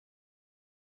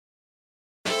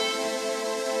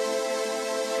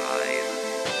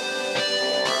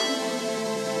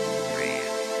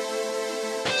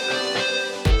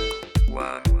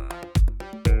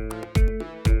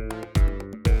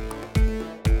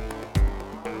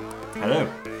Hello.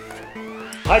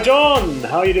 Hi John,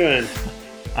 how are you doing?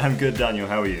 I'm good, Daniel.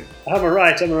 How are you? I'm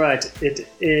alright. It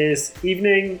is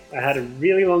evening. I had a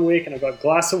really long week and I've got a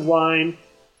glass of wine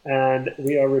and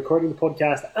we are recording the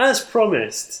podcast as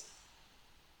promised.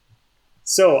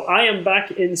 So I am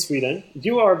back in Sweden.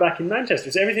 You are back in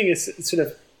Manchester. So everything is sort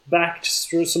of back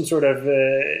to some sort of...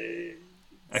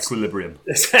 Equilibrium.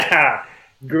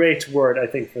 Great word, I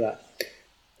think, for that.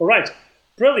 Alright,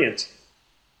 brilliant.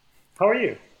 How are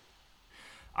you?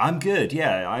 I'm good,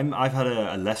 yeah. I've had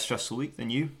a less stressful week than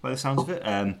you, by the sounds of it.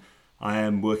 I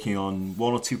am working on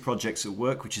one or two projects at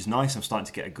work, which is nice. I'm starting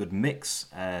to get a good mix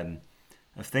of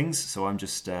things. So I'm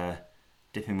just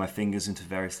dipping my fingers into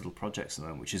various little projects at the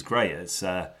moment, which is great. It's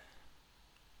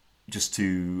just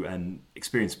to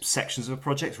experience sections of a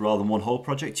project rather than one whole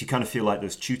project. You kind of feel like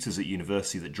those tutors at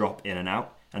university that drop in and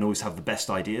out and always have the best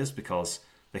ideas because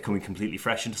they're coming completely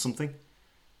fresh into something.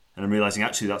 And I'm realising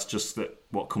actually that's just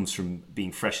what comes from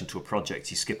being fresh into a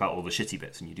project. You skip out all the shitty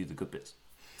bits and you do the good bits.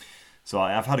 So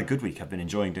I've had a good week. I've been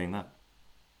enjoying doing that.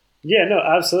 Yeah, no,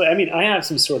 absolutely. I mean, I have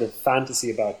some sort of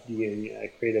fantasy about being a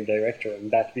creative director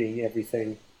and that being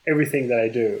everything that I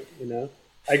do, you know?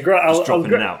 Just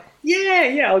dropping it out.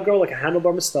 Yeah, I'll grow like a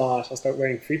handlebar moustache. I'll start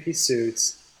wearing three-piece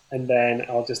suits and then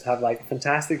I'll just have like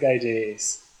fantastic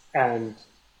ideas and,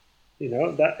 you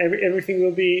know, that everything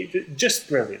will be just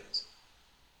brilliant.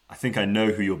 I think I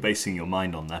know who you're basing your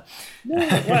mind on there.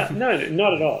 No,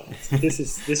 not at all. This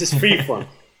is freeform.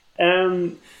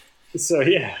 So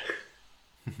yeah.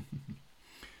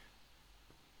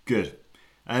 Good.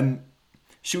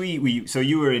 Should we? So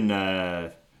you were in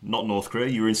not North Korea.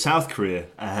 You were in South Korea.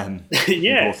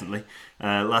 Yeah. Importantly,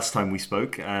 last time we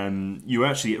spoke, you were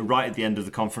actually right at the end of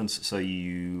the conference. So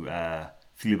you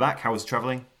flew back. How was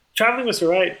traveling? Traveling was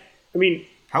alright. I mean,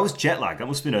 how was jet lag? That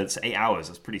must have been 8 hours.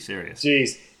 That's pretty serious.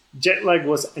 Jeez. Jet lag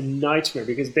was a nightmare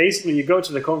because basically you go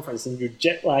to the conference and you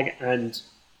jet lag and,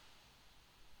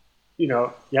 you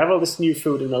know, you have all this new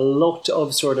food and a lot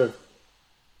of sort of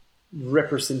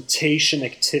representation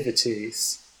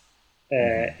activities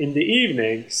in the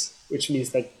evenings, which means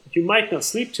that you might not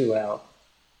sleep too well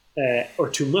or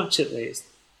too much at least,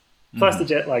 plus the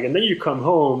jet lag. And then you come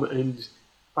home and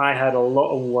I had a lot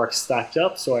of work stacked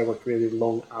up, so I worked really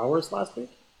long hours last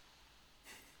week.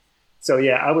 So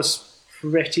yeah, I was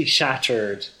pretty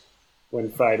shattered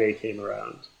when Friday came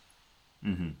around.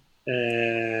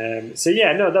 So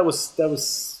yeah, no, that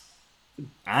was.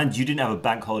 And you didn't have a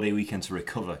bank holiday weekend to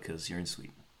recover because you're in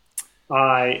Sweden.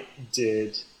 I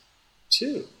did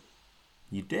too.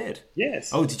 You did? Yes.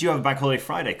 Oh, did you have a bank holiday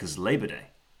Friday because Labor Day?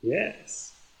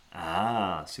 Yes.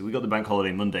 So we got the bank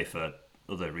holiday Monday for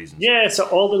other reasons. Yeah, so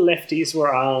all the lefties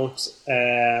were out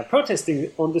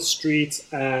protesting on the streets,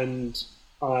 and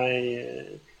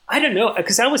I don't know,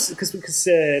 because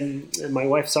my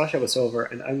wife Sasha was over,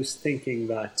 and I was thinking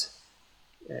that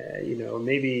you know,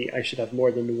 maybe I should have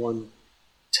more than one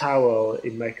towel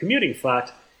in my commuting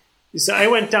flat. So I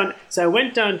went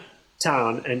downtown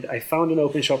and I found an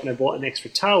open shop and I bought an extra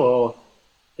towel,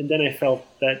 and then I felt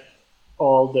that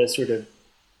all the sort of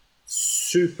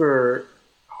super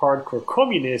hardcore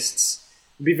communists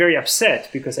would be very upset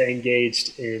because I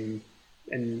engaged in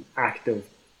an act of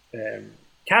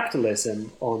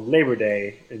capitalism on Labor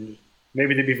Day, and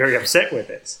maybe they'd be very upset with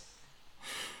it.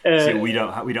 So we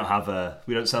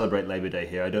don't celebrate Labor Day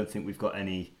here. I don't think we've got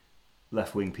any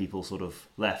left-wing people sort of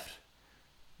left.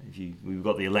 We've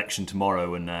got the election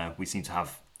tomorrow, and we seem to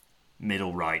have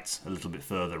middle right, a little bit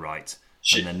further right,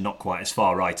 and then not quite as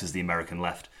far right as the American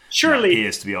left. Surely that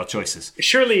appears to be our choices.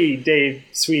 Surely Dave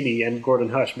Sweeney and Gordon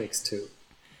Hush makes two.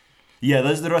 Yeah,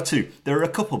 there are two. There are a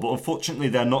couple, but unfortunately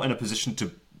they're not in a position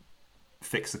to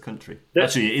fix the country.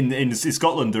 Actually, in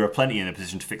Scotland, there are plenty in a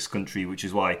position to fix the country, which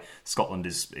is why Scotland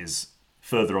is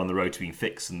further on the road to being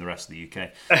fixed than the rest of the UK.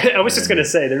 I was just going to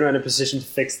say, they're not in a position to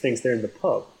fix things. They're in the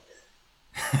pub.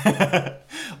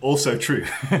 Also true.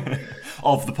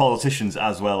 Of the politicians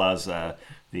as well as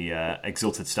the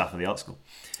exalted staff of the art school.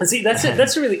 And see,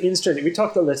 that's really interesting. We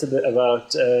talked a little bit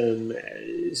about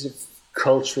sort of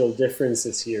cultural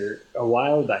differences here a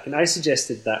while back, and I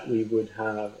suggested that we would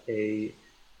have a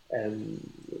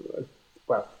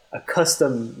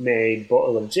custom-made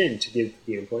bottle of gin to give to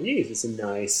the employees. It's a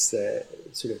nice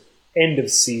sort of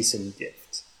end-of-season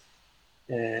gift,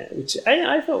 which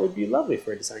I thought would be lovely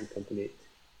for a design company.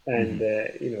 And,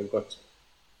 but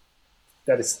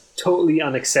that is totally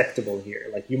unacceptable here.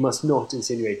 Like, you must not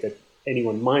insinuate that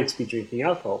anyone might be drinking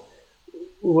alcohol.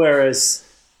 Whereas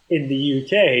in the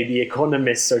UK, the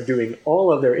economists are doing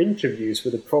all of their interviews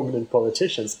with the prominent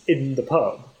politicians in the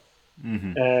pub.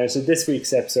 So this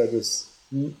week's episode was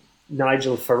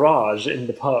Nigel Farage in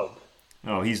the pub.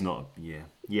 Oh, he's not. Yeah.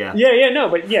 Yeah. No,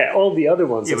 but yeah, all the other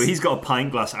ones. Yeah, but he's got a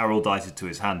pint glass arrowdited to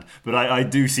his hand. But I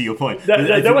do see your point.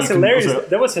 That was hilarious.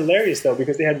 That was hilarious though,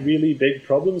 because they had really big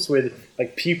problems with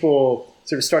like people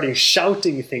sort of starting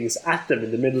shouting things at them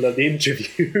in the middle of the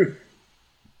interview.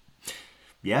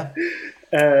 Yeah,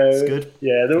 it's good.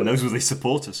 Yeah, and those were the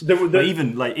supporters. But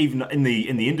even in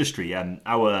the industry,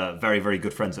 our very, very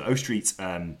good friends at O Street,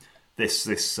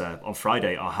 this on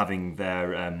Friday are having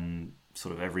their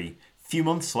sort of every few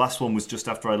months. The last one was just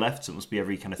after I left, so it must be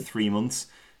every kind of 3 months.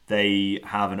 They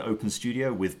have an open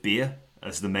studio with beer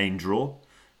as the main draw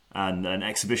and an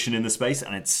exhibition in the space,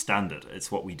 and it's standard. It's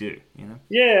what we do, you know.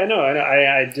 Yeah, no,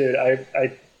 I do.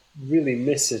 I really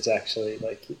miss it actually.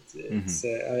 Like it's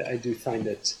I do find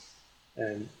it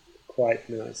quite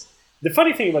nice. The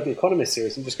funny thing about the Economist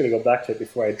series, I'm just going to go back to it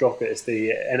before I drop it, is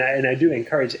and I do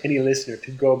encourage any listener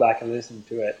to go back and listen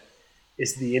to it.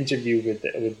 Is the interview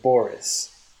with Boris,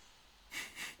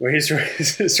 where he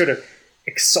sort of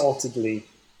exaltedly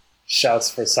shouts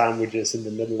for sandwiches in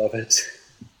the middle of it.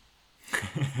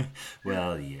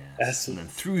 Well, yes, and then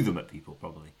threw them at people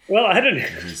probably. Well, I don't know.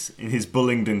 In his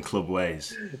Bullingdon Club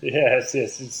ways. Yes,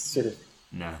 it's sort of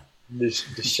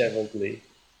disheveledly.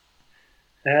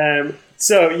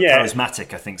 So yeah,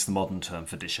 charismatic, I think, is the modern term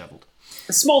for dishevelled.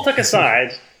 Small talk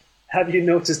aside, have you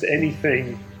noticed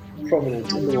anything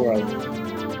prominent in the world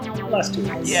last 2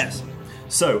 months? Yes.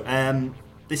 So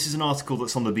this is an article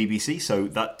that's on the BBC, so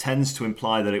that tends to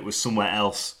imply that it was somewhere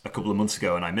else a couple of months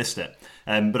ago and I missed it.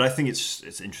 But I think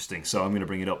it's interesting, so I'm going to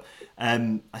bring it up.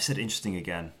 I said interesting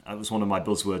again. That was one of my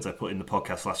buzzwords I put in the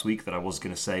podcast last week that I was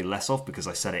going to say less of because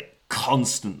I said it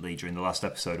constantly during the last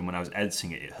episode, and when I was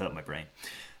editing it, it hurt my brain.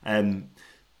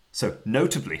 So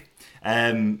notably,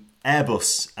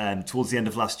 Airbus, towards the end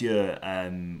of last year,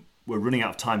 were running out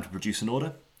of time to produce an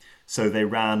order. So they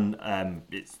ran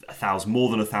more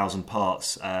than 1,000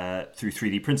 parts through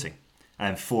 3D printing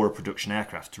for a production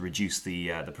aircraft to reduce the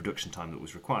production time that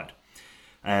was required.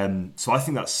 So I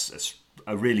think that's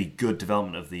a really good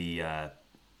development of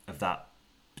that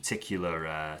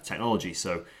particular technology.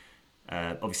 So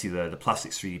obviously the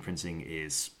plastics 3D printing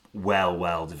is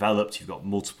well developed. You've got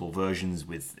multiple versions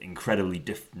with incredibly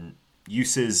different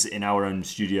uses. In our own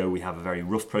studio, we have a very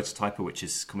rough prototyper, which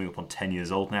is coming up on 10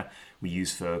 years old now. We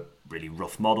use for really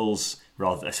rough models,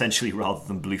 rather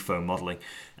than blue foam modeling,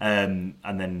 and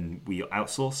then we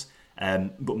outsource.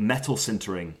 But metal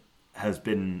sintering has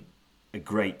been a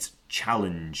great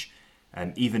challenge,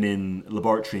 even in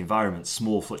laboratory environments.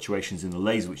 Small fluctuations in the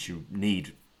laser which you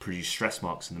need produce stress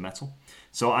marks in the metal.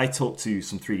 So I talked to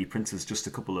some 3D printers just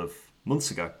a couple of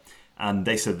months ago, and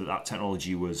they said that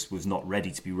technology was not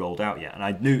ready to be rolled out yet. And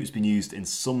I knew it's been used in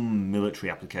some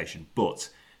military application, but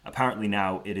apparently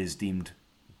now it is deemed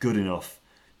good enough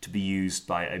to be used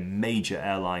by a major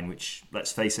airline, which,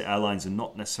 let's face it, airlines are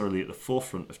not necessarily at the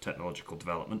forefront of technological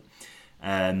development,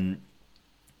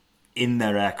 in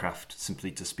their aircraft,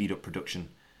 simply to speed up production.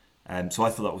 So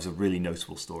I thought that was a really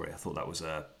notable story. I thought that was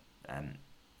a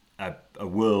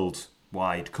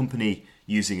worldwide company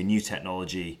using a new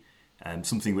technology,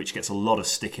 something which gets a lot of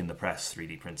stick in the press,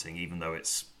 3D printing, even though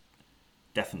it's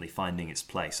definitely finding its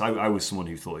place. I was someone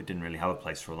who thought it didn't really have a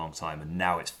place for a long time, and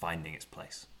now it's finding its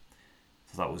place.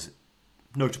 So that was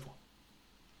notable.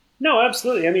 No,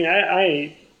 absolutely. I mean,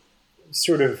 I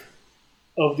sort of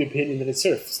the opinion that it's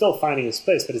sort of still finding its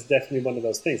place, but it's definitely one of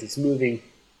those things. It's moving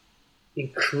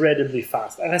incredibly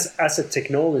fast. As a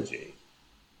technology,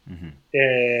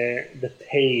 the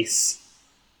pace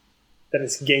that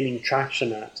it's gaining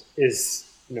traction at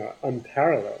is,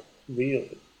 unparalleled,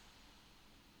 really.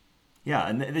 Yeah,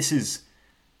 and this is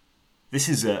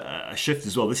a shift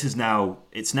as well. It's now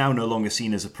no longer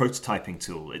seen as a prototyping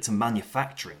tool. It's a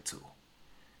manufacturing tool.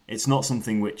 It's not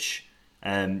something which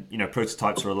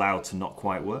prototypes are allowed to not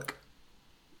quite work.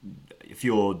 If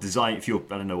you're I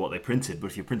don't know what they printed, but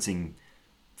if you're printing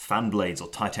fan blades or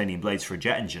titanium blades for a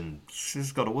jet engine,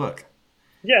 it's got to work.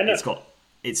 Yeah, no.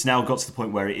 It's now got to the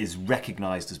point where it is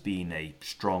recognized as being a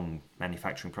strong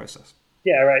manufacturing process.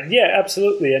 Yeah, right. Yeah,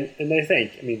 absolutely. And I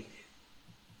think,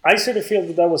 I sort of feel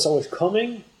that was always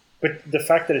coming, but the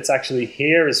fact that it's actually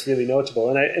here is really notable.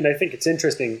 And I think it's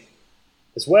interesting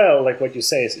as well, like what you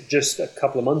say, is just a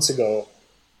couple of months ago,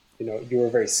 you were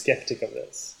very skeptic of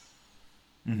this.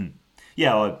 Mm-hmm.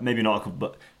 Yeah, or maybe not,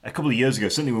 but a couple of years ago,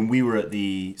 certainly when we were at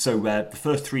the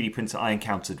first 3D printer I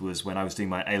encountered was when I was doing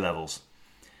my A-levels,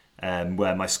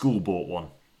 where my school bought one.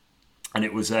 And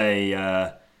it was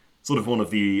a sort of one of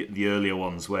the earlier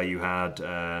ones where you had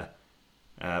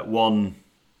one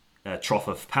trough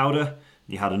of powder,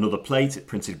 you had another plate, it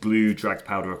printed glue, dragged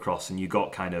powder across, and you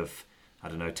got kind of, I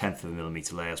don't know, 1/10 of a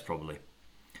millimeter layers probably.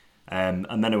 And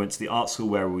then I went to the art school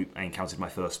where I encountered my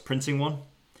first printing one,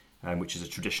 which is a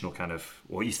traditional kind of,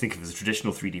 what you think of as a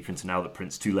traditional 3D printer now that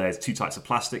prints two types of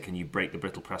plastic, and you break the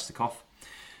brittle plastic off.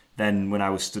 Then when I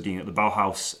was studying at the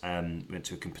Bauhaus, went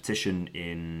to a competition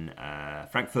in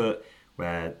Frankfurt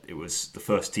where it was the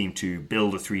first team to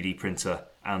build a 3D printer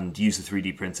and use the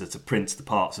 3D printer to print the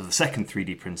parts of the second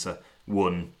 3D printer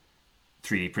won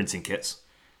 3D printing kits.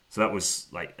 So that was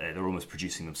like, they're almost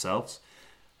producing themselves.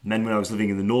 And then when I was living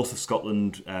in the north of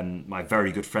Scotland, my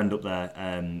very good friend up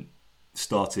there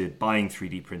started buying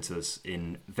 3D printers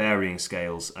in varying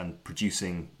scales and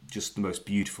producing just the most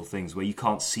beautiful things where you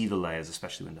can't see the layers,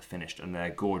 especially when they're finished, and they're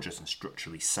gorgeous and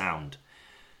structurally sound.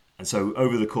 And so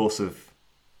over the course of,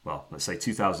 well, let's say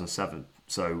 2007,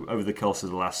 so over the course of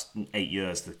the last 8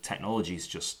 years, the technology's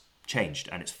just changed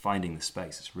and it's finding the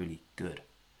space. It's really good.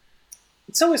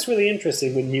 It's always really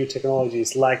interesting when new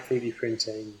technologies like 3D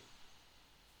printing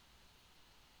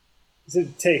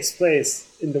it takes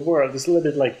place in the world. It's a little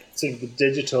bit like sort of the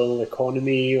digital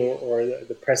economy or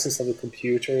the presence of the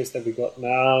computers that we got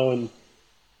now, and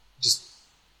just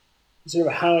sort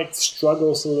of how it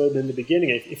struggles a little bit in the beginning.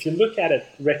 If you look at it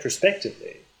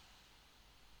retrospectively,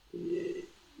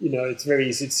 it's very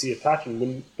easy to see a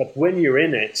pattern. But when you're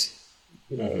in it,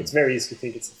 it's very easy to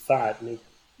think it's a fad.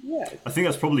 I think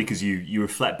that's probably because you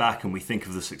reflect back and we think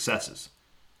of the successes.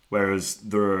 Whereas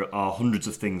there are hundreds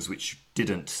of things which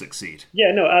didn't succeed.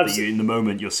 Yeah, no, absolutely. In the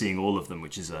moment, you're seeing all of them,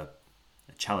 which is a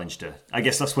challenge to... I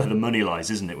guess that's where the money lies,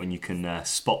 isn't it? When you can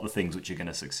spot the things which are going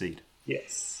to succeed.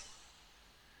 Yes.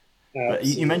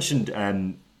 You mentioned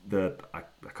I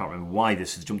can't remember why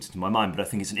this has jumped into my mind, but I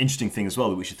think it's an interesting thing as well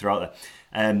that we should throw out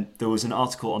there. There was an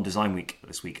article on Design Week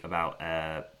this week about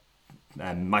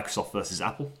Microsoft versus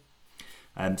Apple.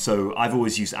 So I've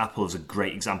always used Apple as a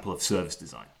great example of service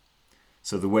design.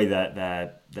 So the way that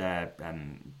their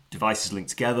devices link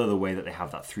together, the way that they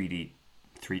have that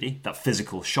 3D, that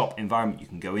physical shop environment you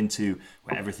can go into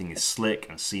where everything is slick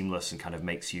and seamless and kind of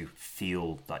makes you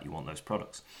feel that you want those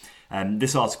products.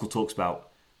 This article talks about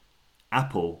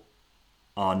Apple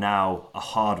are now a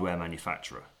hardware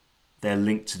manufacturer. They're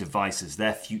linked to devices.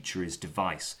 Their future is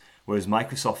device, whereas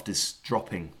Microsoft is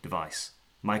dropping device.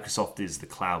 Microsoft is the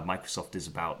cloud. Microsoft is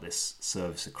about this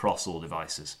service across all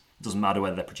devices. It doesn't matter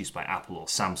whether they're produced by Apple or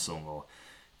Samsung or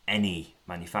any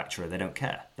manufacturer. They don't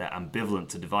care. They're ambivalent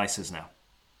to devices now.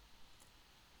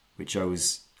 Which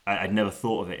I'd never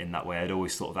thought of it in that way. I'd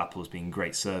always thought of Apple as being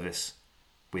great service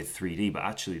with 3D, but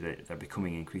actually they're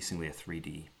becoming increasingly a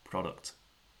 3D product.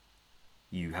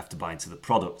 You have to buy into the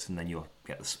product and then you'll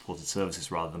get the supported services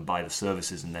rather than buy the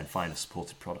services and then find a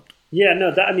supported product. Yeah,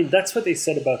 no, that's what they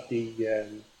said about the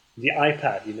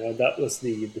iPad. That was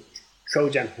the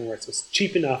Trojan horse. Was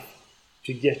cheap enough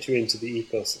to get you into the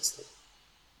ecosystem.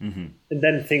 Mm-hmm. And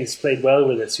then things played well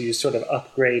with it, so you sort of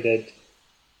upgraded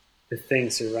the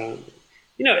things around it.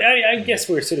 I guess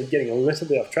we're sort of getting a little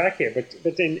bit off track here, but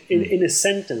in a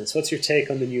sentence, what's your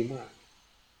take on the new Mac?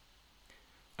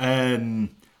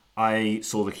 I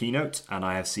saw the keynote and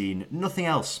I have seen nothing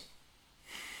else.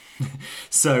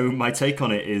 So my take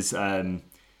on it is that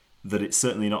it's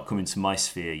certainly not come into my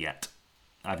sphere yet.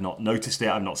 I've not noticed it.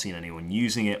 I've not seen anyone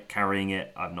using it, carrying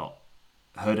it. I've not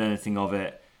heard anything of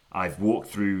it. I've walked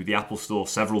through the Apple Store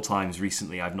several times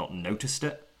recently. I've not noticed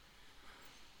it.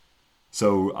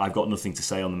 So I've got nothing to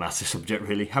say on the matter subject,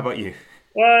 really. How about you?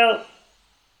 Well,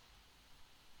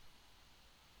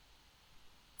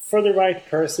 for the right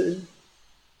person,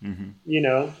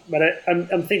 but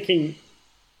I'm thinking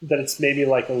that it's maybe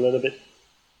like a little bit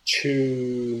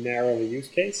too narrow a use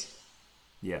case.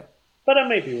 Yeah. But I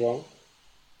may be wrong.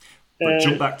 But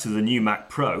jump back to the new Mac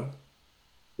Pro.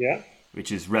 Yeah.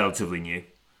 Which is relatively new,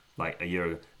 like a year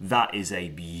ago. That is a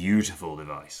beautiful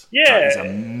device. Yeah. That is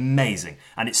amazing.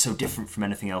 And it's so different from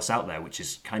anything else out there, which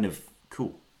is kind of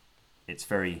cool.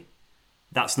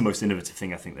 That's the most innovative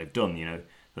thing I think they've done,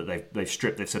 that they've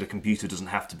said a computer doesn't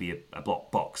have to be a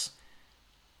block box.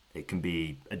 It can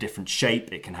be a different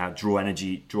shape. It can draw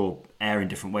air in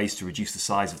different ways to reduce the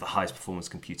size of the highest performance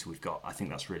computer we've got. I think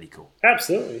that's really cool.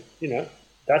 Absolutely.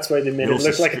 That's why they made it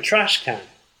look like a trash can.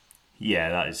 Yeah,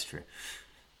 that is true.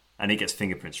 And it gets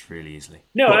fingerprints really easily.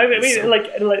 No, but I mean,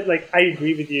 like I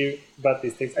agree with you about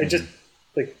these things. I just,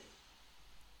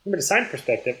 from a design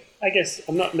perspective, I guess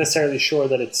I'm not necessarily sure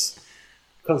that it's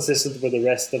consistent with the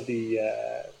rest of the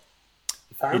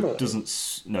family.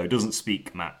 It doesn't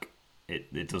speak Mac.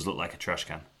 It does look like a trash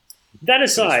can. That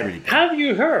aside, really have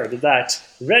you heard that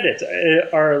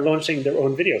Reddit are launching their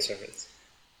own video service?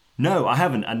 No, I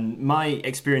haven't. And my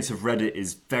experience of Reddit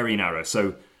is very narrow.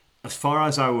 So as far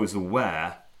as I was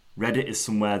aware, Reddit is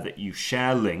somewhere that you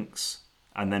share links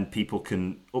and then people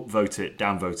can upvote it,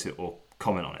 downvote it, or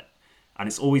comment on it. And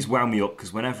it's always wound me up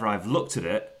because whenever I've looked at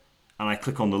it and I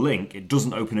click on the link, it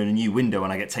doesn't open in a new window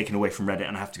and I get taken away from Reddit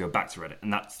and I have to go back to Reddit.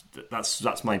 And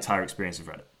that's my entire experience of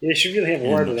Reddit. Yeah, you should really have a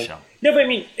word with it. No, but I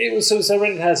mean, so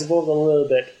Reddit has evolved a little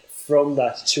bit from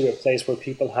that to a place where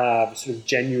people have sort of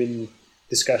genuine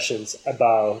discussions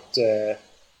about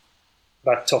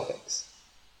topics.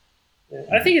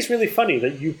 I think it's really funny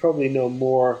that you probably know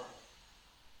more.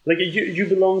 Like you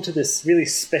belong to this really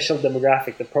special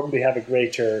demographic that probably have a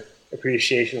greater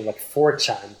appreciation of like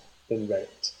 4chan than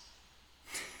Reddit.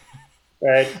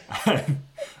 Right?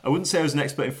 I wouldn't say I was an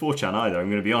expert in 4chan either, I'm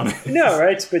going to be honest. No,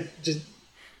 right? But just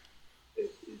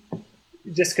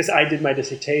because I did my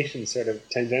dissertation sort of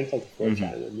tangential to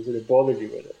 4chan and sort of bothered you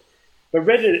with it. But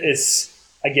Reddit is,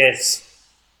 I guess,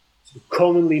 sort of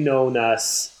commonly known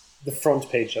as the front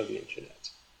page of the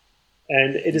internet.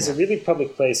 And it is a really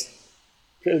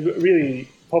really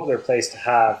popular place to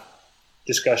have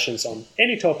discussions on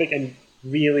any topic, and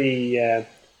really,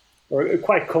 or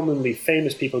quite commonly,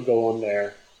 famous people go on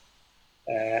there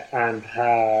and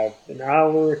have an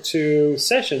hour or two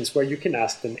sessions where you can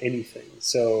ask them anything.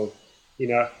 So,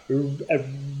 a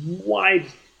wide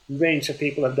range of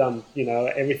people have done,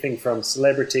 everything from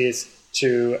celebrities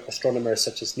to astronomers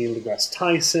such as Neil deGrasse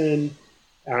Tyson.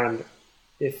 And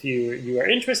if you are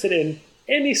interested in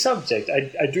any subject,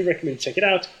 I do recommend check it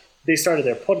out. They started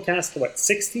their podcast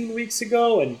 16 weeks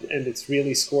ago, and it's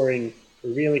really scoring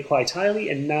really quite highly.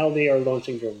 And now they are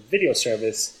launching their video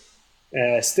service,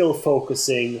 still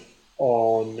focusing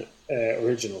on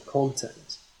original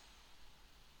content.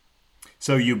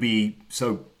 So you'll be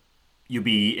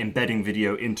embedding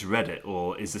video into Reddit,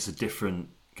 or is this a different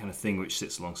kind of thing which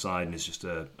sits alongside and is just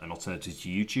an alternative to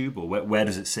YouTube, or where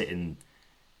does it sit in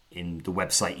the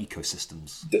website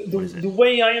ecosystems? The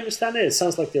way I understand it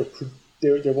sounds like they're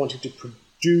wanting to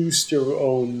produce their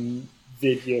own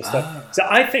video stuff. So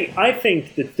I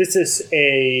think that this is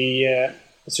a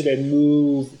sort of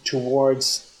move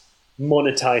towards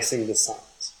monetizing the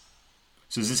site.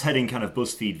 So is this heading kind of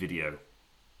BuzzFeed video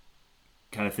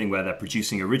kind of thing where they're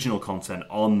producing original content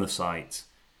on the site?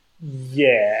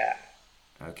 Yeah.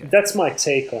 Okay. That's my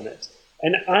take on it.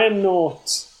 And I'm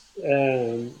not,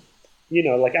 I'm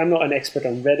not an expert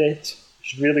on Reddit. You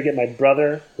should really get my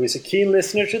brother, who is a keen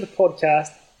listener to the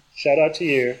podcast. Shout out to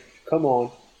you. Come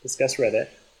on, discuss Reddit.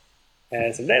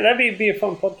 So that'd be a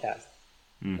fun podcast.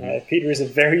 Mm-hmm. Peter is a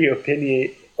very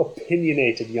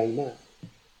opinionated young man.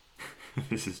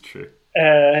 This is true.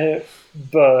 But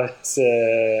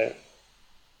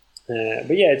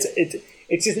yeah,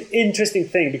 it's just an interesting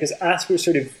thing, because as we're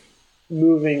sort of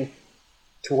moving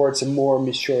towards a more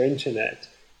mature internet,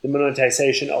 the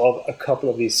monetization of a couple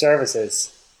of these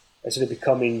services are sort of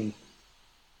becoming,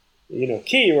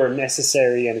 key or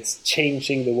necessary, and it's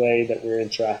changing the way that we're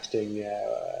interacting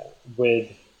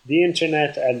with the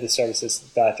internet and the services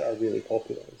that are really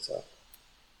popular. So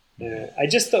I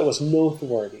just thought it was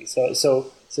noteworthy.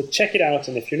 So check it out,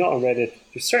 and if you're not on Reddit,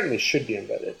 you certainly should be on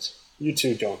Reddit. You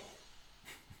too, John.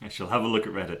 I shall have a look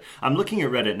at Reddit. I'm looking at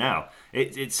Reddit now.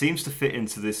 It seems to fit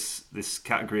into this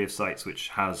category of sites which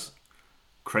has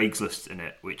Craigslist in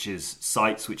it, which is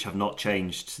sites which have not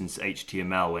changed since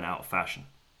HTML went out of fashion.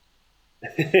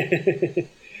 It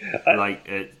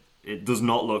does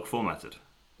not look formatted.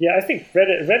 Yeah, I think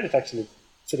Reddit actually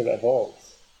sort of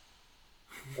evolves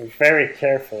very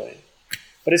carefully,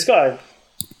 but it's got a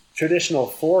traditional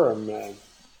forum.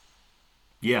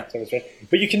 Yeah,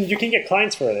 but you can get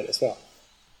clients for it as well.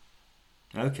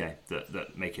 Okay,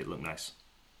 that make it look nice.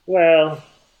 Well,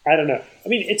 I don't know. I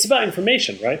mean, it's about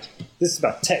information, right? This is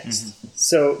about text.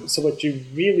 Mm-hmm. So what you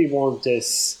really want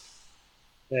is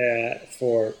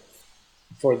for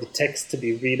the text to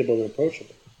be readable and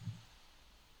approachable.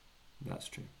 That's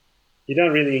true. You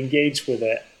don't really engage with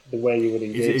it the way you would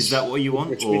engage. Is that what you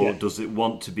want, or does it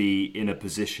want to be in a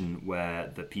position where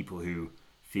the people who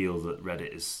feel that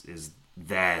Reddit is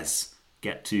theirs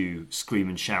get to scream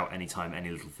and shout anytime any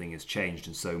little thing is changed,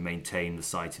 and so maintain the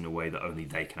site in a way that only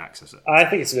they can access it? I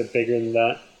think it's a bit bigger than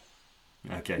that.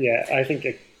 Okay. Yeah, I think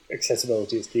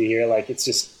accessibility is key here. Like, it's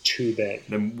just too big.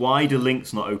 Then why do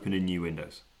links not open in new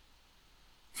windows?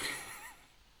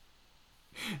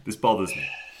 This bothers me.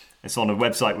 It's on a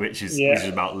website which is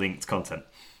about linked content.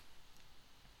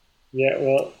 Yeah,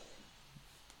 well,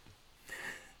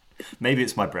 maybe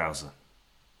it's my browser.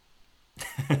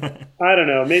 I don't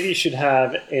know. Maybe you should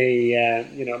have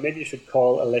maybe you should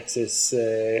call Alexis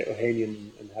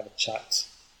Ohanian and have a chat.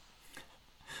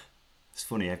 It's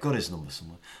funny. I've got his number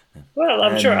somewhere. Yeah. Well,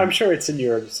 I'm sure it's in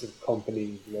your sort of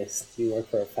company list. You work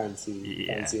for a fancy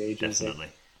agency. Definitely.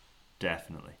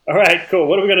 Definitely. All right, cool.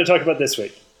 What are we going to talk about this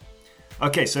week?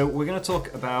 Okay, so we're going to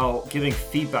talk about giving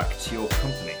feedback to your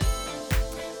company.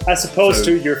 As opposed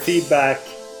to your feedback,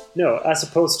 as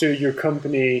opposed to your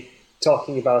company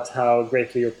talking about how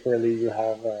greatly or poorly you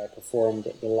have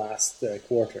performed the last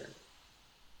quarter.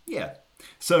 Yeah.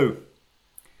 So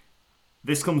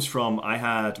this comes from, I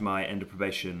had my end of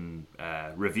probation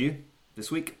review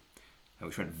this week,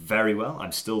 which went very well.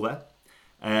 I'm still there.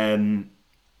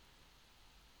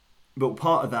 But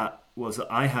part of that was that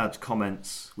I had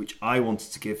comments which I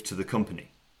wanted to give to the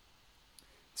company.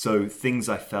 So things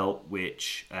I felt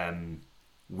which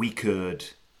we could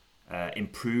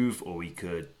improve, or we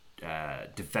could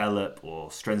develop,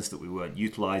 or strengths that we weren't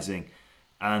utilizing.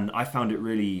 And I found it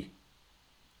really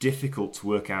difficult to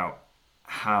work out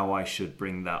how I should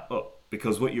bring that up.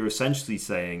 Because what you're essentially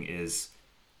saying is,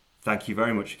 thank you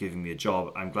very much for giving me a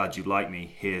job. I'm glad you like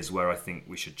me. Here's where I think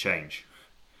we should change.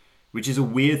 Which is a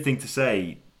weird thing to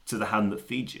say to the hand that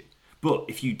feeds you. But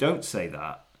if you don't say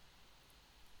that,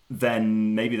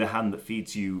 then maybe the hand that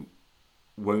feeds you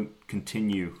won't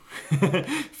continue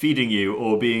feeding you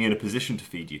or being in a position to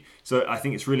feed you. So I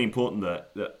think it's really important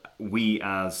that we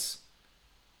as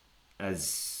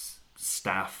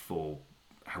staff, or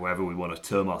however we want to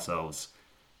term ourselves,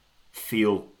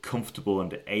 feel comfortable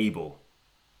and able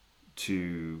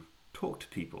to talk to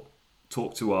people,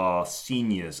 talk to our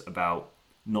seniors about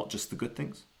not just the good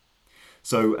things.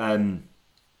 So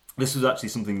this was actually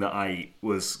something that I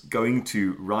was going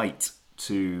to write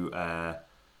to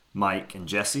Mike and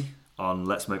Jesse on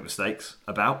Let's Make Mistakes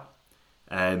about,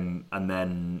 and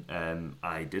then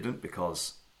I didn't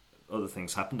because other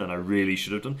things happened, and I really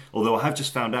should have done. Although I have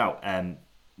just found out I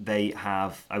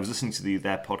was listening to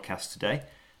their podcast today,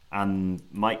 and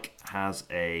Mike has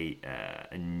a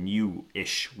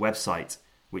new-ish website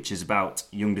which is about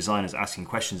young designers asking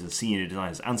questions and senior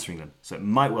designers answering them. So it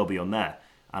might well be on there,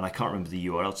 and I can't remember the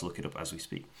URL to look it up as we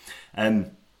speak.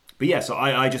 But yeah, so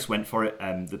I just went for it.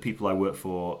 The people I work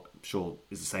for, sure,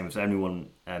 is the same as everyone.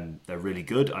 They're really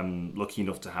good. I'm lucky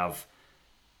enough to have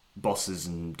bosses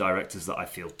and directors that I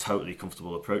feel totally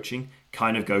comfortable approaching.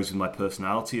 Kind of goes with my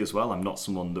personality as well. I'm not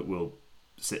someone that will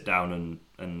sit down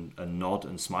and nod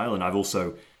and smile. And I've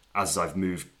also, as I've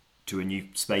moved to a new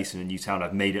space in a new town,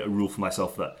 I've made it a rule for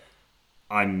myself that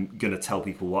I'm going to tell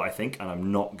people what I think, and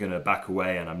I'm not going to back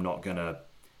away, and I'm not going to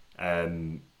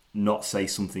not say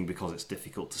something because it's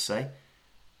difficult to say,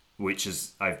 which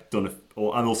is I've done.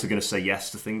 Or I'm also going to say yes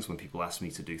to things when people ask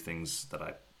me to do things that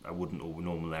I wouldn't or would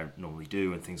normally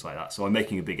do, and things like that. So I'm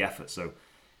making a big effort. So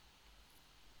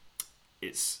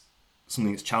it's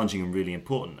something that's challenging and really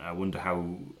important. I wonder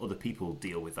how other people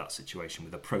deal with that situation,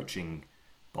 with approaching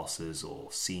bosses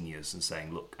or seniors and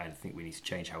saying, look, I think we need to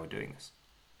change how we're doing this.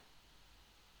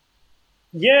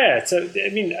 Yeah, so I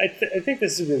mean, I think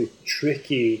this is a really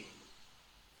tricky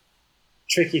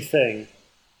thing,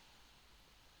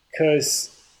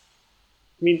 because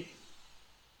I mean,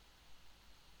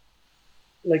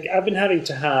 like, I've been having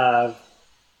to have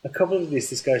a couple of these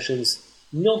discussions,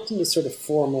 not in the sort of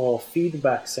formal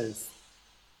feedback sense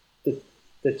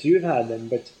that you've had them,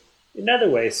 but in other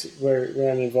ways where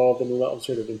I'm involved in a lot of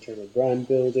sort of internal brand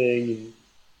building.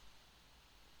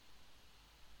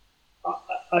 And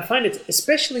I find it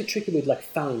especially tricky with like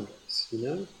founders, you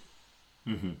know,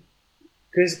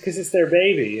 because it's their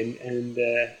baby, and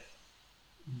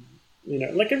you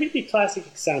know, like a really classic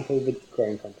example with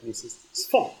growing companies is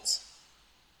fonts,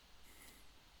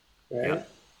 right? Yeah.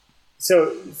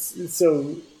 So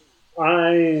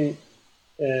I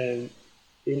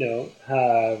you know,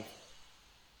 have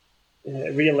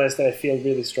realized that I feel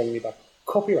really strongly about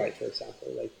copyright, for example.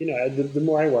 Like, you know, the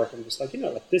more I work, I'm just like, you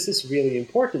know, like, this is really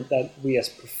important that we as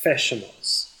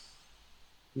professionals,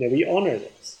 you know, we honor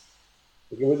this.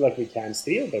 Like, we can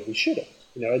steal, but we shouldn't.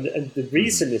 You know, and the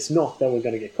reason is not that we're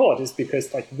going to get caught. It's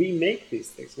because, like, we make these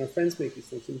things, and our friends make these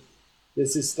things, and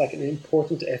this is like an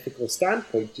important ethical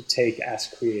standpoint to take as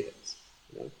creatives.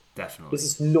 You know, definitely, this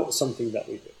is not something that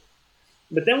we do.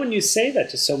 But then when you say that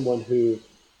to someone who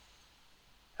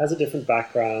has a different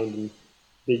background, and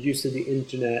they're used to the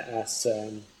internet as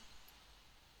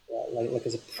like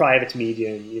as a private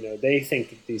medium, you know, they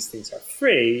think that these things are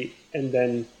free, and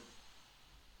then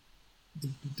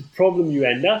the problem you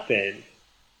end up in,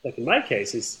 like in my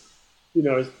case, is, you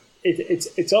know,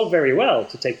 it's all very well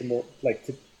to take to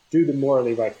do the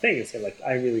morally right thing and say, like,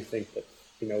 I really think that,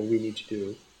 you know, we need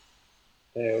to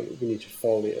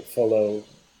follow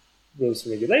rules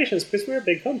and regulations because we're a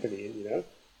big company, you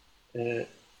know.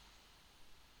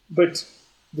 But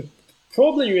the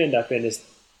problem you end up in is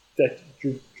that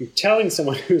you're telling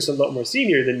someone who's a lot more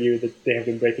senior than you that they have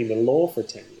been breaking the law for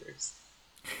 10 years.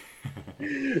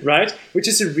 right? Which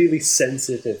is a really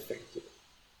sensitive thing to do.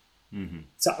 Mm-hmm.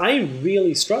 So I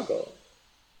really struggle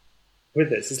with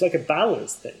this. It's like a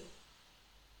balance thing.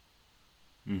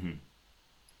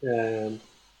 Mm-hmm.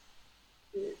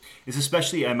 It's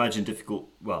especially, I imagine, difficult.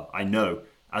 Well, I know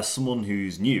as someone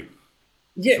who's new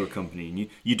to a company, and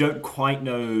you don't quite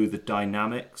know the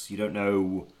dynamics. You don't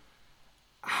know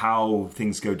how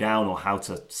things go down or how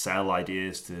to sell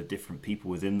ideas to different people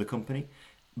within the company.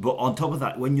 But on top of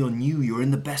that, when you're new, you're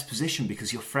in the best position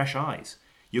because you're fresh eyes.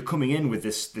 You're coming in with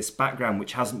this background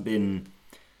which hasn't been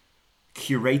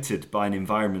curated by an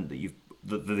environment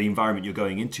that the environment you're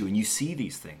going into, and you see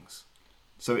these things.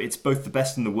 So it's both the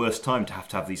best and the worst time to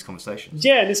have these conversations.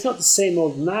 Yeah, and it's not the same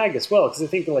old nag as well, because I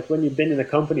think like when you've been in a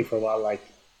company for a while, like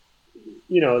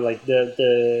like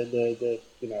the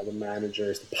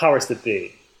managers, the powers that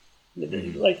be,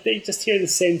 like they just hear the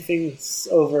same things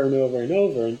over and over and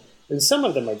over, and some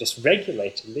of them are just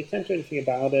regulating. They can't do anything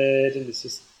about it, and it's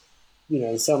just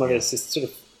some of it's just sort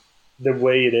of the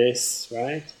way it is,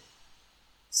 right?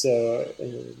 So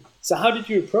how did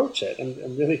you approach it?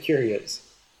 I'm really curious.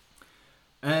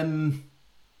 So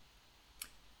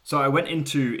I went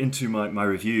into my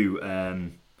review,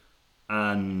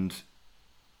 and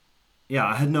yeah,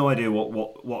 I had no idea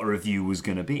what a review was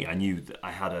going to be. I knew that I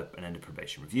had an end of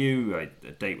probation review. A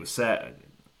date was set.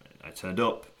 I turned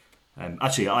up.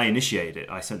 Actually, I initiated it.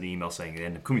 I sent the email saying,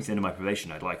 coming to the end of my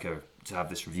probation, I'd like to have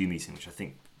this review meeting, which I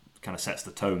think kind of sets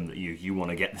the tone that you want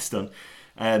to get this done.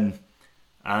 And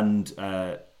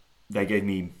they gave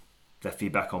me their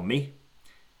feedback on me.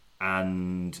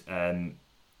 And I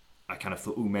kind of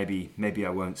thought, maybe I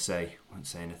won't say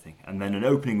anything. And then an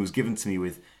opening was given to me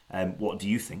with, what do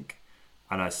you think?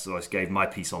 And I gave my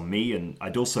piece on me, and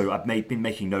I'd been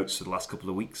making notes for the last couple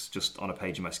of weeks, just on a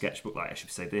page in my sketchbook, like I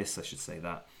should say this, I should say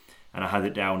that, and I had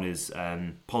it down as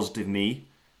positive me,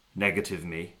 negative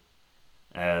me,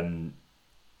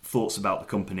 thoughts about the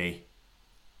company,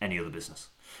 any other business.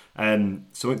 So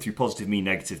I went through positive me,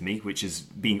 negative me, which is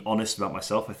being honest about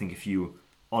myself. I think if you're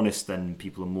honest, then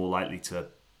people are more likely to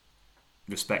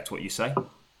respect what you say,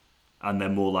 and they're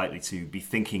more likely to be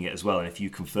thinking it as well. And if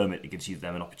you confirm it, it gives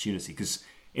them an opportunity. Because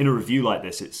in a review like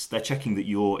this, they're checking that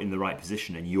you're in the right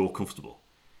position and you're comfortable.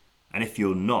 And if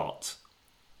you're not,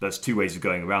 there's two ways of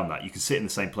going around that. You can sit in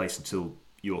the same place until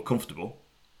you're comfortable,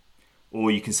 or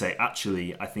you can say,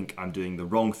 actually, I think I'm doing the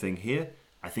wrong thing here.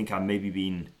 I think I'm maybe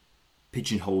being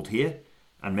pigeonholed here,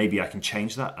 and maybe I can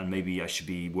change that, and maybe I should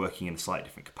be working in a slightly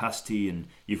different capacity. And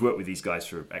you've worked with these guys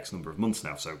for X number of months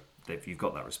now, so you've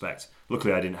got that respect.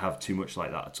 Luckily, I didn't have too much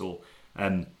like that at all.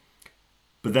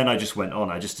 But then I just went on.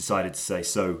 I just decided to say,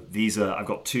 so I've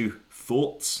got two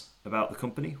thoughts about the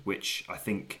company, which I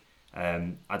think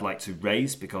I'd like to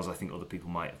raise because I think other people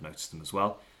might have noticed them as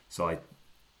well. So I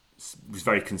was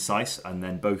very concise, and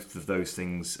then both of those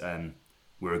things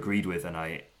were agreed with, and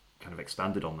I kind of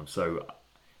expanded on them. So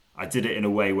I did it in a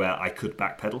way where I could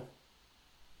backpedal,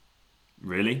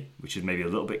 really, which is maybe a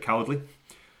little bit cowardly.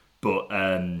 But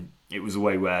it was a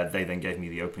way where they then gave me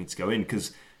the opening to go in,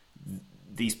 because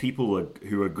these people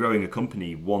who are growing a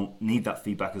company need that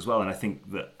feedback as well. And I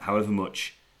think that however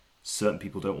much certain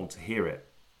people don't want to hear it,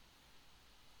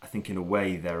 I think in a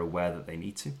way they're aware that they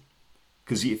need to.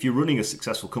 Because if you're running a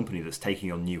successful company that's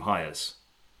taking on new hires,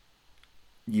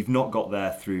 you've not got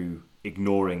there through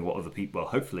ignoring what other people, well,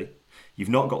 hopefully, you've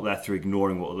not got there through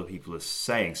ignoring what other people are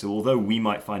saying. So although we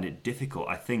might find it difficult,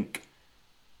 I think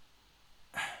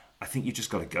you just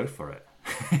got to go for it,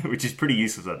 which is pretty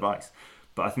useless advice.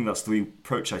 But I think that's the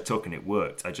approach I took, and it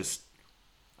worked.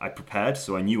 I prepared,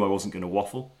 so I knew I wasn't going to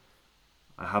waffle.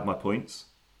 I had my points,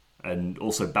 and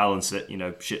also balance it,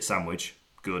 shit sandwich,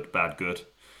 good, bad, good,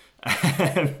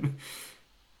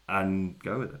 and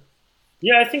go with it.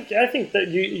 Yeah, I think that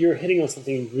you're hitting on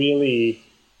something really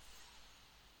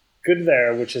good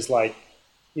there, which is like,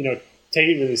 take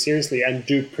it really seriously and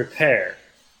do prepare.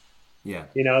 Yeah.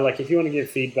 Like if you want to give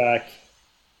feedback,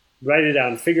 write it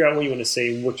down, figure out what you want to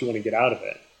say and what you want to get out of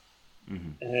it.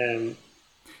 Mm-hmm.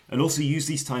 And also use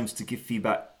these times to give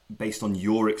feedback based on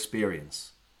your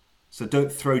experience. So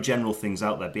don't throw general things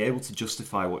out there. Be able to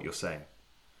justify what you're saying.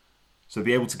 So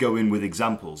be able to go in with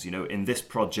examples. In this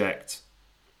project,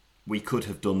 we could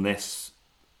have done this,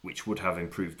 which would have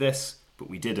improved this, but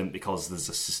we didn't because there's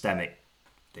a systemic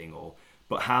thing.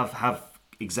 But have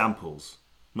examples,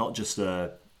 not just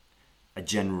a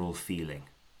general feeling.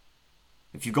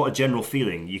 If you've got a general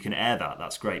feeling, you can air that.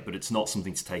 That's great, but it's not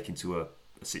something to take into a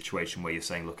situation where you're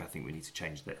saying, look, I think we need to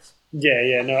change this.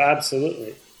 Yeah, no,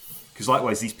 absolutely. Because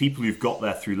likewise, these people who've got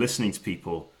there through listening to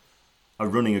people are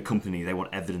running a company, they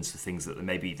want evidence for things that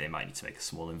maybe they might need to make a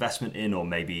small investment in, or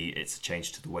maybe it's a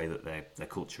change to the way that their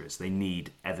culture is. They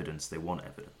need evidence. They want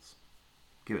evidence.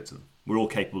 Give it to them. We're all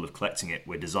capable of collecting it.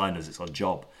 We're designers. It's our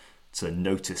job to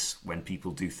notice when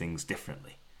people do things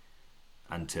differently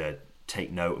and to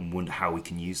take note and wonder how we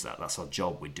can use that. That's our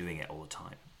job. We're doing it all the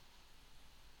time.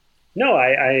 No,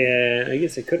 I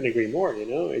guess I couldn't agree more.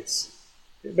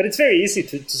 But it's very easy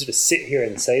to sort of sit here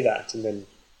and say that, and then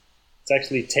it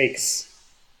actually takes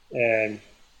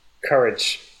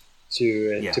courage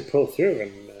to pull through.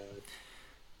 And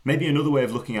maybe another way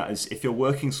of looking at it is if you're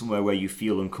working somewhere where you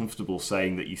feel uncomfortable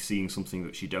saying that you're seeing something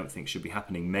that you don't think should be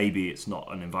happening, maybe it's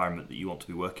not an environment that you want to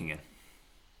be working in.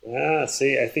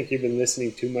 See, I think you've been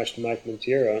listening too much to Mike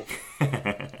Monteiro.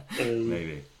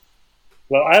 Maybe.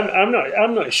 Well,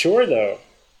 I'm not sure though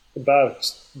about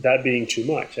that being too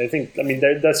much. I mean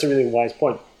that's a really wise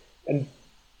point,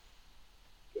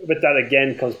 but that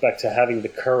again comes back to having the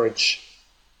courage,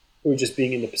 or just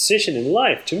being in the position in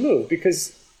life to move.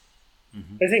 Because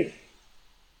I think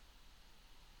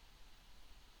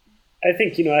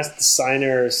as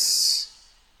designers,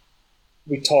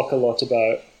 we talk a lot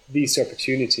about these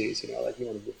opportunities. Like you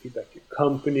want to give feedback to your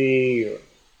company, or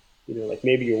like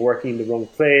maybe you're working in the wrong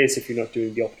place if you're not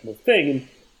doing the optimal thing. And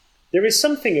there is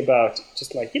something about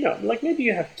just like maybe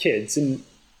you have kids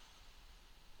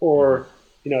or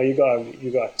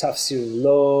you got a tough student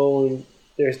loan.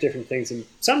 There's different things, and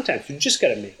sometimes you just got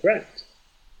to make rent.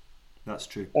 That's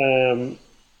true. And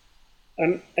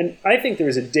I think there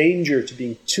is a danger to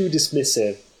being too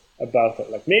dismissive about that.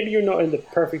 Like maybe you're not in the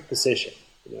perfect position.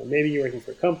 Maybe you're working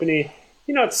for a company.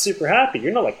 You're not super happy.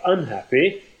 You're not like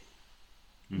unhappy.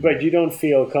 But you don't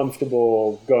feel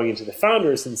comfortable going into the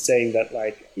founders and saying that,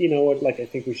 like, I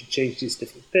think we should change these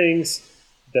different things.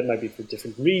 That might be for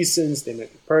different reasons. They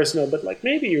might be personal, but like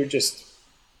maybe you're just,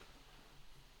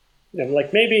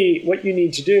 like maybe what you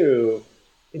need to do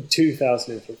in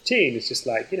 2015 is just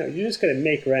like, you're just going to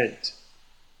make rent.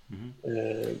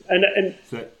 There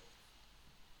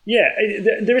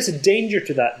is a danger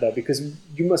to that though, because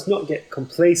you must not get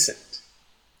complacent.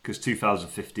 Because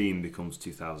 2015 becomes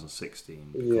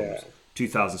 2016, becomes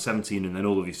 2017, and then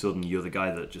all of a sudden you're the guy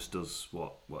that just does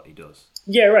what he does.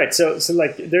 Yeah, right. So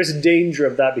like there's a danger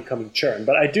of that becoming churn.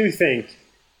 But I do think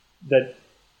that,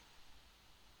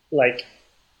 like,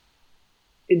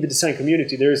 in the design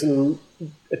community, there is a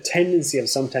tendency of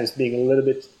sometimes being a little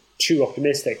bit too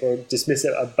optimistic or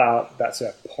dismissive about that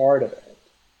sort of part of it.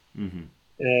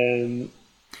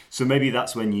 So maybe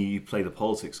that's when you play the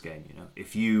politics game,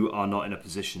 If you are not in a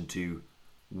position to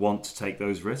want to take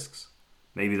those risks,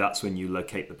 maybe that's when you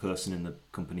locate the person in the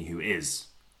company who is,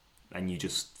 and you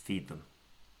just feed them.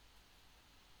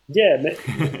 Yeah,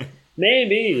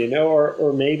 maybe,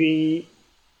 or maybe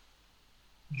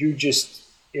you just,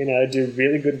 do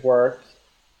really good work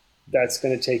that's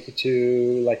going to take you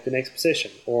to, like, the next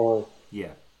position, or...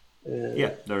 Yeah,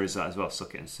 there is that as well.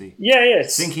 Suck it and see. Yeah.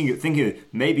 Thinking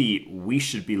maybe we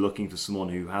should be looking for someone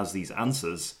who has these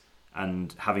answers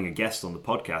and having a guest on the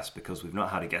podcast, because we've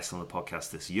not had a guest on the podcast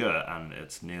this year, and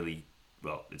it's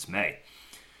it's May.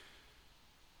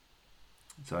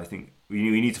 So I think we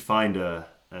need to find a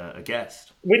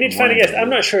guest. We need to find a guest.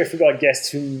 I'm not sure if we got a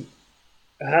guest who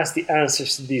has the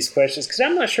answers to these questions, because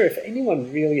I'm not sure if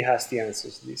anyone really has the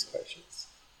answers to these questions.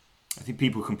 I think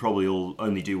people can probably all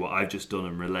only do what I've just done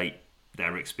and relate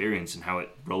their experience and how it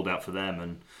rolled out for them.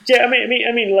 And I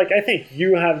mean, like, I think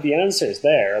you have the answers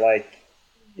there. Like,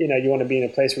 you want to be in a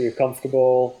place where you're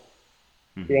comfortable.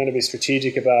 You want to be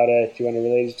strategic about it. You want to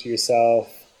relate it to yourself.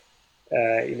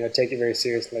 Take it very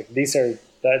seriously. Like, these are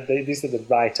the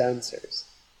right answers.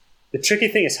 The tricky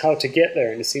thing is how to get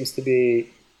there, and it seems to be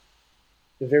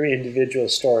a very individual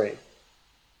story.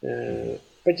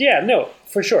 But yeah, no,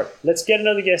 for sure. Let's get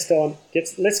another guest on.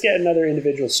 Let's get another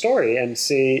individual story and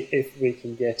see if we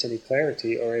can get any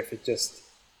clarity, or if it just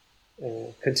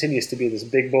continues to be this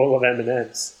big bowl of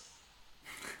M&Ms.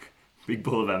 Big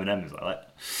bowl of M&Ms, I like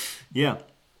that. Yeah.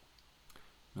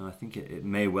 No, I think it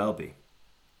may well be.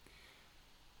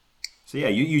 So yeah,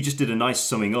 you just did a nice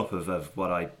summing up of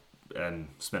what I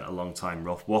spent a long time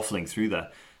waffling through there.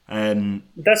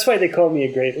 That's why they call me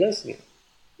a great listener,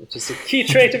 which is a key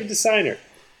trait of a designer.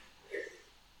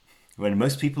 When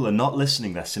most people are not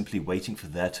listening, they're simply waiting for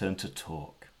their turn to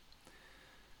talk.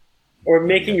 Or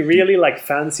making really like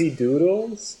fancy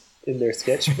doodles in their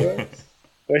sketchbooks.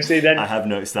 Which they then, I have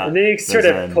noticed that. And they sort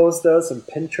of post those on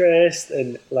Pinterest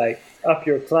and like up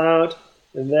your cloud.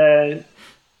 And then,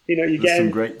 you get some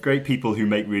great people who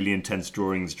make really intense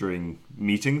drawings during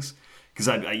meetings. Because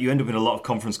you end up in a lot of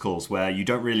conference calls where you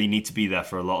don't really need to be there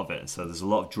for a lot of it. And so there's a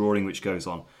lot of drawing which goes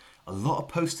on. a lot of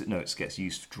post-it notes gets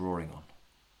used for drawing on,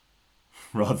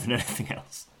 rather than anything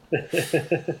else.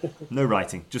 No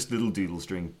writing, just little doodles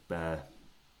during...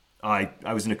 I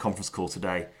was in a conference call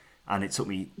today, and it took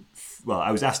me... Well,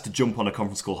 I was asked to jump on a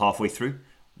conference call halfway through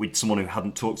with someone who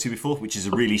hadn't talked to before, which is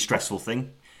a really stressful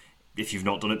thing if you've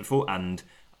not done it before, and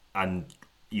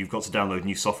you've got to download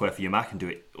new software for your Mac and do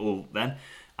it all then.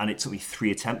 And it took me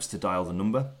 3 attempts to dial the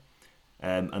number.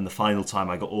 And the final time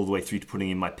I got all the way through to putting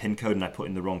in my PIN code, and I put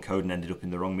in the wrong code and ended up in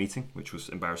the wrong meeting, which was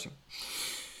embarrassing.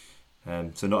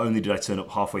 So not only did I turn up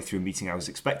halfway through a meeting I was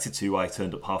expected to, I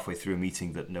turned up halfway through a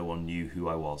meeting that no one knew who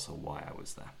I was or why I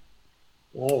was there.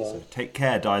 Oh. So take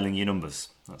care dialing your numbers.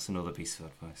 That's another piece of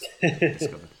advice I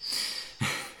discovered.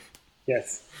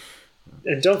 Yes.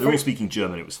 And don't They're all speaking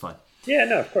German, it was fine. Yeah,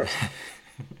 no, of course.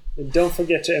 And don't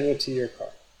forget to MOT your car.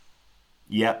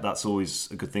 Yeah, that's always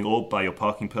a good thing. Or buy your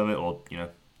parking permit, or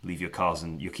leave your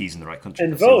keys in the right country.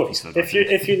 And That's the other vote. piece of If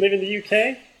you live in the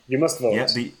UK, you must vote. Yeah,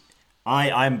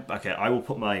 I'm okay. I will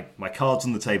put my cards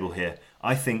on the table here.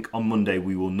 I think on Monday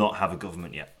we will not have a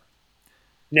government yet.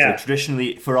 No. So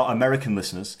traditionally, for our American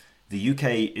listeners, the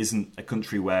UK isn't a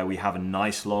country where we have a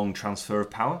nice long transfer of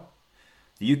power.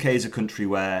 The UK is a country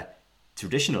where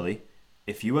traditionally,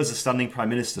 if you as a standing prime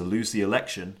minister lose the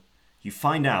election, you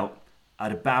find out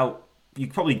at about, you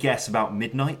can probably guess about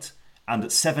midnight, and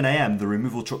at 7 a.m. the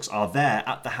removal trucks are there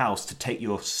at the house to take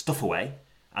your stuff away,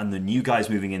 and the new guy's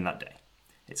moving in that day.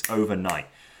 It's overnight.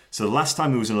 So the last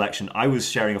time there was an election, I was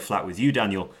sharing a flat with you,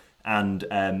 Daniel, and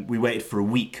we waited for a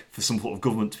week for some sort of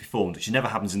government to be formed, which never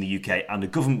happens in the UK, and the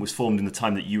government was formed in the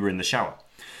time that you were in the shower.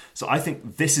 So I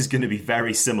think this is going to be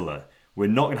very similar. We're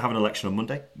not going to have an election on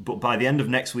Monday, but by the end of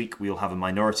next week, we'll have a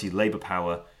minority Labour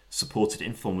power supported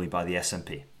informally by the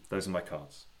SNP. Those are my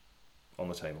cards on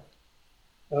the table.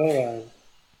 Oh,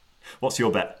 What's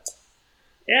your bet?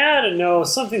 yeah, I don't know.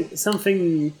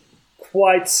 Something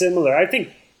quite similar. I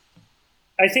think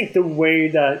the way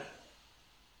that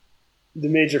the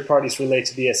major parties relate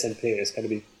to the SNP is going to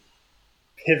be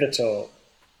pivotal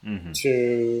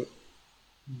to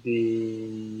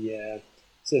the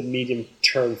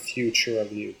medium-term future of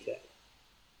the UK.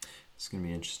 It's going to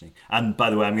be interesting. And by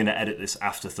the way, I'm going to edit this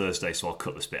after Thursday, so I'll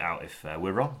cut this bit out if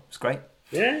we're wrong. It's great.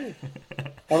 Yeah.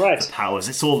 All right. The powers.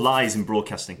 It's all lies in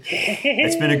broadcasting.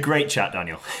 It's been a great chat,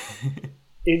 Daniel.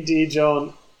 Indeed,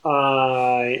 John.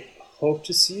 I hope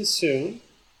to see you soon.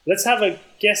 Let's have a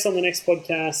guest on the next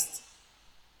podcast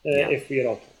if we at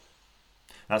all can.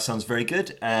 That sounds very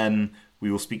good. We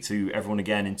will speak to everyone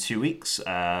again in 2 weeks.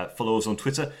 Follow us on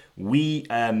Twitter. I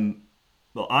am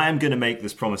going to make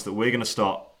this promise that we're going to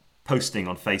start posting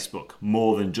on Facebook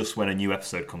more than just when a new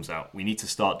episode comes out. We need to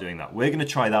start doing that. We're going to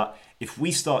try that. If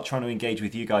we start trying to engage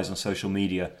with you guys on social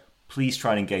media, please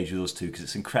try and engage with us too, because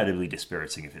it's incredibly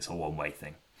dispiriting if it's a one-way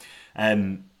thing.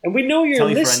 And we know you're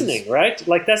listening, right?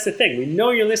 Like, that's the thing. We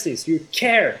know you're listening, so you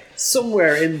care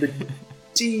somewhere in the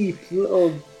deep,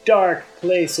 little, dark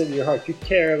place in your heart. You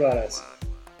care about us.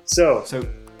 So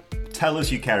tell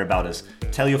us you care about us.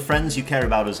 Tell your friends you care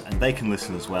about us, and they can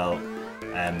listen as well.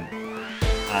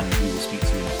 And we will speak to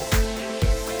you in a while.